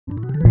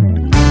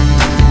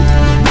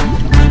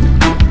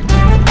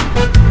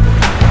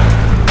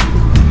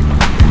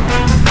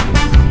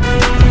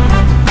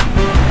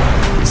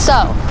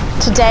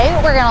Today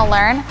we're going to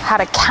learn how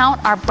to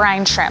count our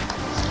brine shrimp.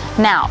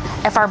 Now,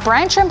 if our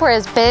brine shrimp were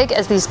as big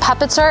as these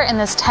puppets are in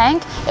this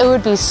tank, it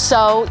would be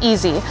so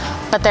easy,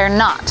 but they're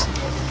not.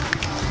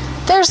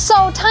 They're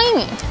so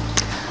tiny.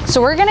 So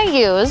we're going to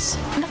use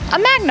a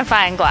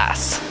magnifying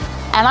glass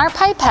and our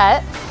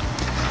pipette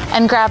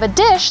and grab a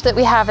dish that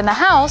we have in the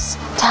house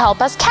to help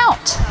us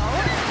count.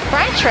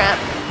 Brine shrimp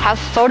have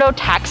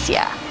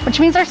phototaxia, which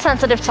means they're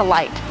sensitive to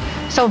light.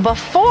 So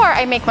before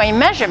I make my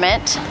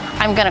measurement,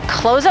 I'm gonna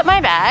close up my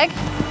bag,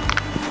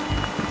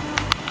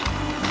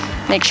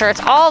 make sure it's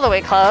all the way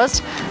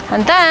closed,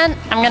 and then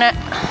I'm gonna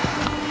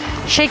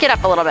shake it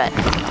up a little bit.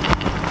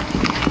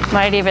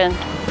 Might even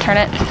turn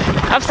it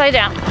upside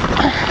down.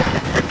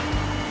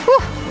 Whew.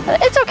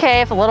 It's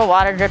okay if a little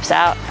water drips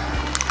out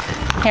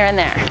here and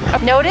there.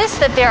 Notice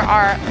that there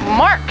are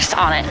marks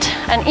on it,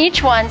 and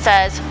each one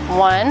says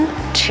 1,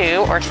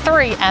 2, or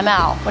 3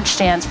 ml, which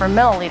stands for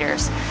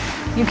milliliters.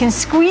 You can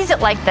squeeze it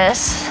like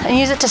this and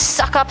use it to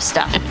suck up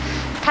stuff,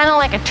 kind of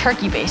like a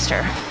turkey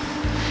baster.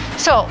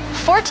 So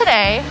for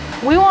today,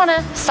 we want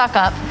to suck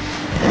up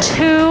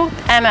 2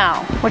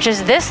 ml, which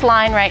is this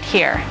line right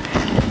here.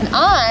 And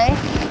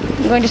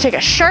I'm going to take a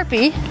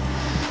Sharpie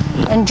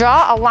and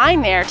draw a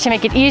line there to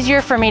make it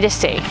easier for me to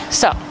see.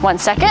 So 1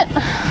 second.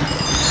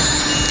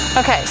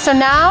 Okay, so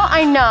now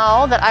I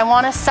know that I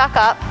want to suck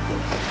up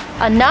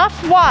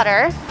enough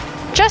water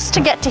just to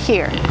get to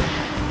here,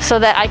 so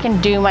that I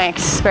can do my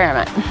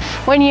experiment.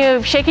 When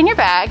you've shaken your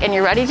bag and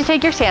you're ready to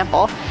take your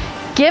sample,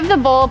 give the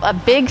bulb a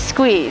big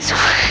squeeze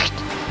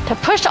to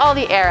push all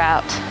the air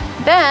out.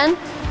 Then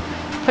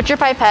put your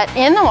pipette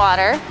in the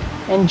water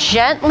and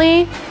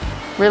gently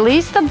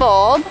release the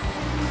bulb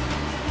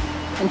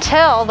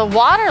until the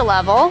water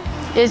level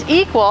is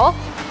equal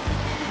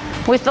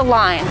with the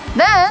line.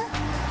 Then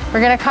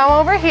we're gonna come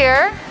over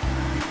here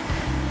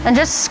and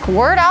just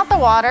squirt out the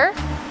water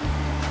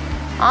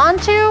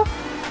onto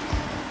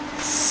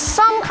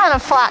some kind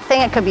of flat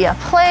thing. It could be a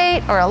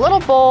plate or a little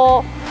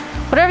bowl,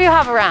 whatever you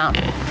have around.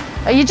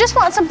 You just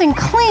want something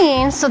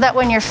clean so that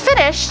when you're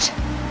finished,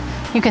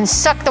 you can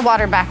suck the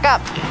water back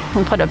up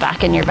and put it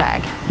back in your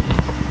bag.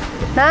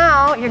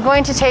 Now you're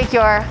going to take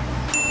your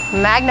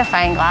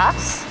magnifying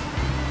glass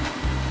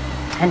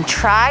and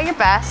try your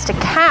best to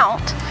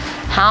count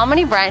how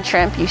many brine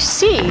shrimp you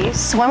see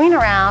swimming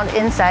around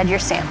inside your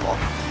sample.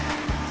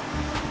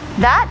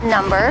 That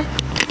number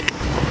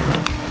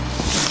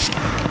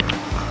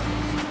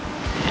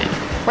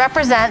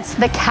represents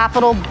the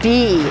capital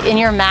B in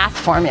your math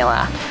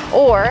formula,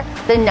 or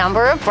the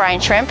number of brine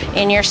shrimp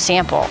in your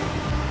sample.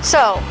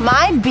 So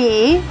my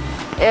B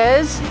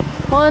is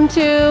 1,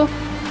 2,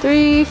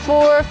 3,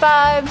 4,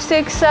 5,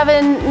 6,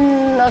 7.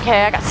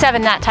 Okay, I got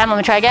 7 that time. Let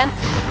me try again.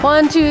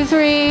 1, 2,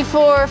 3,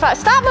 4, 5.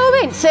 Stop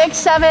moving. 6,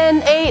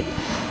 7, 8,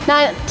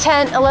 9,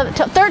 10, 11,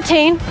 12,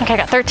 13. Okay, I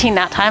got 13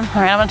 that time.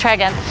 All right, I'm gonna try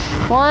again.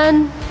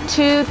 1,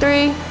 2,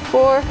 3,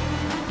 4,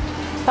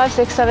 5,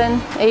 6,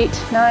 7,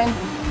 8, 9,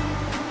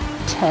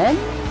 10.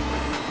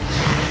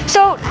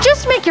 So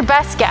just make your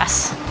best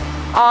guess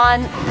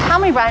on how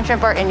many brine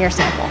shrimp are in your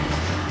sample.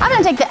 I'm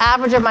gonna take the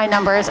average of my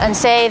numbers and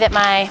say that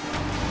my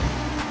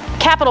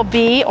capital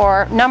B,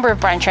 or number of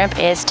brine shrimp,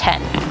 is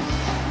 10.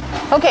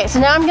 Okay, so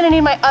now I'm gonna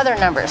need my other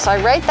numbers. So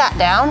I write that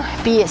down,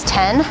 B is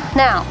 10.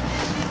 Now,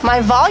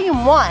 my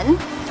volume 1,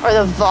 or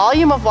the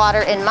volume of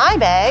water in my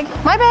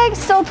bag's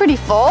still pretty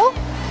full,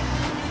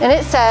 and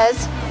it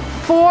says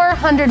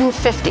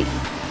 450.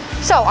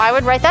 So I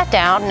would write that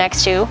down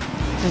next to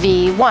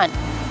V1.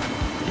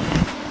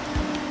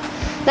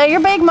 Now your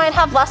bag might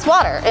have less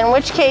water, in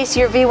which case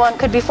your V1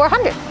 could be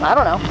 400. I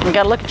don't know, you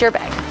gotta look at your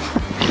bag.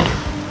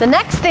 The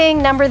next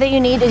number that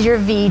you need is your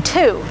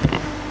V2.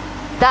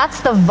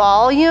 That's the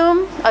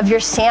volume of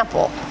your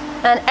sample.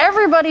 And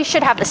everybody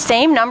should have the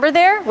same number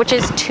there, which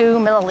is 2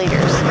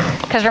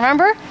 milliliters. Because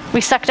remember,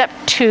 we sucked up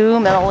 2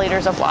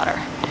 milliliters of water.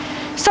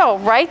 So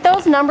write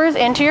those numbers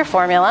into your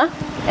formula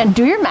and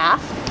do your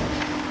math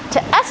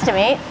to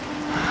estimate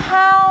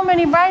how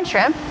many brine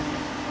shrimp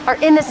are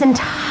in this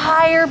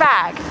entire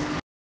bag.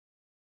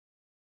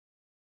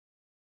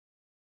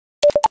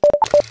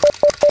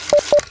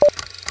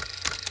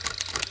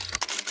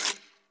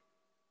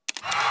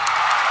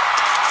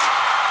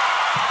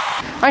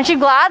 Aren't you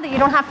glad that you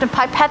don't have to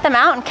pipette them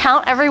out and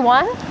count every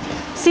one?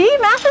 See,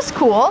 math is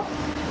cool.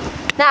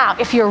 Now,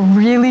 if you're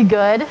really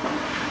good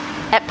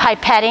at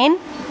pipetting,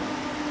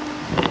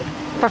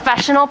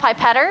 professional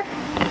pipetter,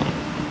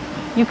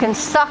 you can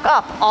suck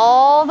up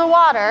all the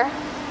water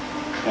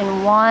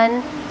in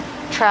one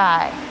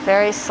try.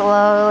 Very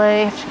slowly,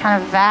 you have to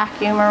kind of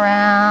vacuum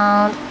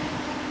around.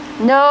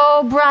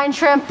 No brine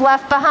shrimp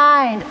left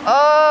behind.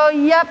 Oh,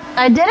 yep,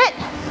 I did it.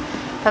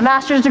 The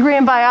master's degree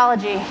in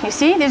biology. You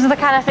see, these are the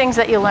kind of things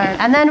that you learn.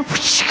 And then,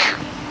 whoosh,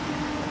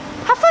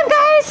 have fun,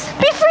 guys.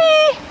 Be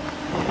free.